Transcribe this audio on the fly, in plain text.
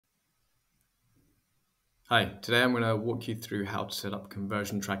Hi, today I'm going to walk you through how to set up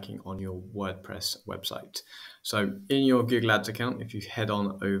conversion tracking on your WordPress website. So in your Google Ads account, if you head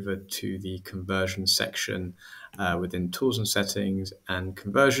on over to the conversion section within tools and settings and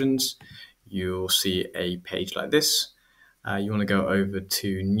conversions, you'll see a page like this. You want to go over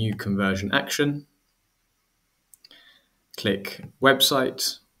to new conversion action, click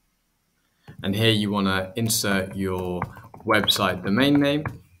website, and here you want to insert your website domain name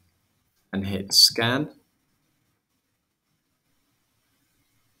and hit scan.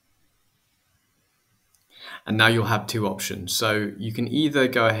 And now you'll have two options. So you can either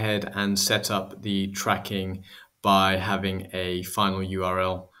go ahead and set up the tracking by having a final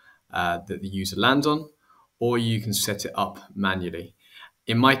URL that the user lands on, or you can set it up manually.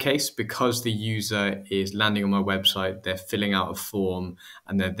 In my case, because the user is landing on my website, they're filling out a form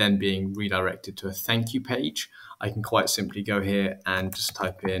and they're then being redirected to a thank you page, I can quite simply go here and just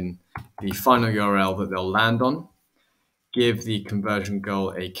type in the final URL that they'll land on, give the conversion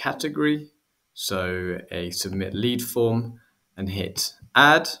goal a category, so a submit lead form, and hit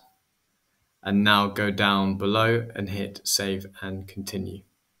add, and now go down below and hit save and continue.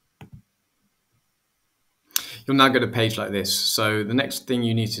 You'll now get a page like this. So the next thing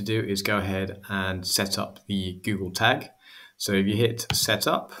you need to do is go ahead and set up the Google tag. So if you hit set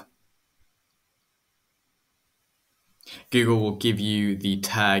up, Google will give you the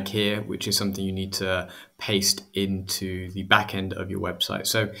tag here, which is something you need to paste into the back end of your website.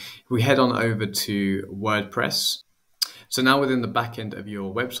 So if we head on over to WordPress, so now within the back end of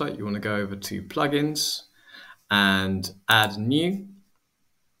your website, you want to go over to plugins and add new.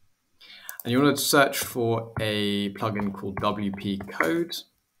 And you want to search for a plugin called WP Code.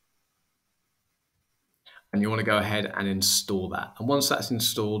 And you want to go ahead and install that. And once that's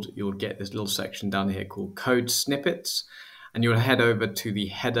installed, you'll get this little section down here called Code Snippets. And you'll head over to the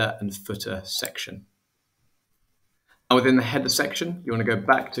header and footer section. Now within the header section, you want to go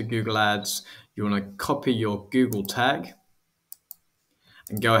back to Google Ads. You want to copy your Google tag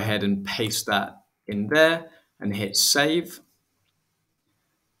and go ahead and paste that in there and hit save.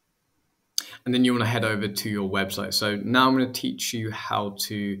 And then you want to head over to your website. So now I'm going to teach you how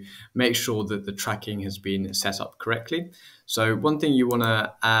to make sure that the tracking has been set up correctly. So one thing you want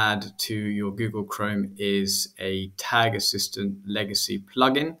to add to your Google Chrome is a Tag Assistant Legacy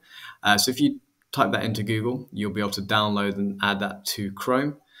plugin. So if you type that into Google, you'll be able to download and add that to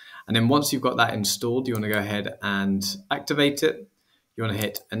Chrome. And then once you've got that installed, you want to go ahead and activate it. You want to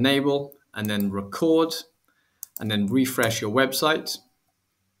hit enable and then record and then refresh your website.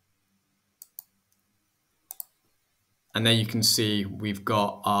 And there you can see we've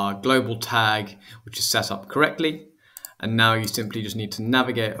got our global tag, which is set up correctly. And now you simply just need to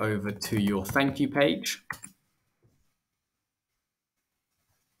navigate over to your thank you page.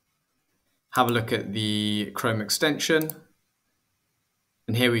 Have a look at the Chrome extension.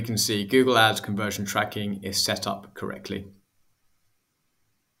 And here we can see Google Ads conversion tracking is set up correctly.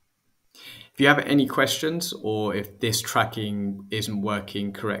 If you have any questions or if this tracking isn't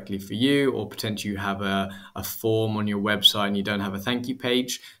working correctly for you, or potentially you have a form on your website and you don't have a thank you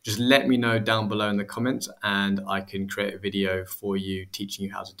page, just let me know down below in the comments and I can create a video for you teaching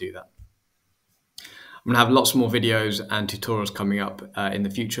you how to do that. I'm going to have lots more videos and tutorials coming up in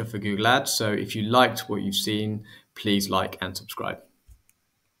the future for Google Ads. So if you liked what you've seen, please like and subscribe.